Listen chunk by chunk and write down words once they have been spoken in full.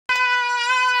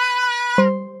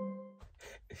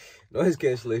Noise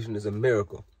cancellation is a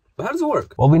miracle. But how does it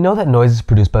work? Well, we know that noise is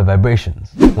produced by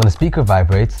vibrations. When a speaker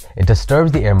vibrates, it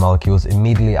disturbs the air molecules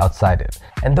immediately outside it.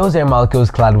 And those air molecules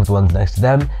collide with ones next to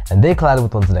them, and they collide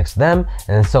with ones next to them,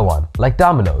 and so on, like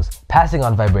dominoes, passing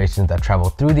on vibrations that travel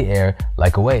through the air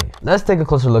like a wave. Let's take a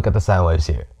closer look at the sound waves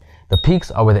here. The peaks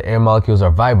are where the air molecules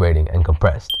are vibrating and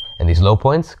compressed, and these low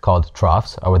points, called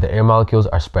troughs, are where the air molecules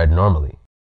are spread normally.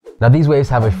 Now these waves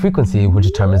have a frequency which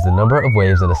determines the number of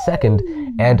waves in a second,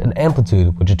 and an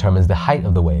amplitude which determines the height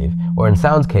of the wave, or in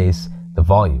sound's case, the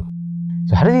volume.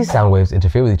 So how do these sound waves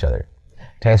interfere with each other?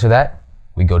 To answer that,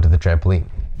 we go to the trampoline.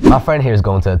 My friend here is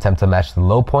going to attempt to match the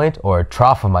low point or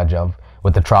trough of my jump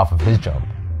with the trough of his jump.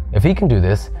 If he can do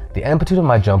this, the amplitude of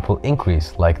my jump will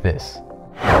increase like this.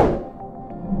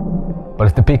 But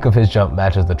if the peak of his jump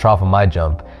matches the trough of my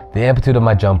jump, the amplitude of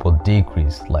my jump will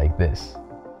decrease like this.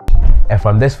 And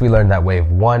from this we learned that wave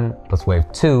 1 plus wave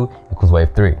 2 equals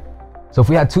wave 3. So if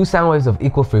we had two sound waves of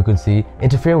equal frequency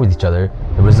interfering with each other,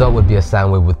 the result would be a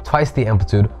sound wave with twice the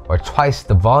amplitude or twice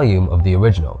the volume of the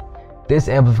original. This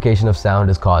amplification of sound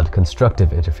is called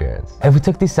constructive interference. If we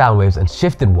took these sound waves and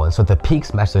shifted one so that the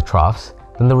peaks match the troughs,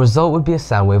 then the result would be a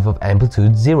sound wave of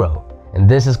amplitude 0. And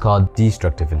this is called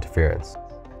destructive interference.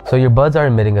 So your buds are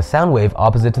emitting a sound wave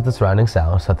opposite to the surrounding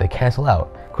sound so that they cancel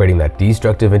out, creating that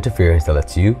destructive interference that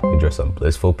lets you enjoy some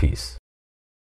blissful peace.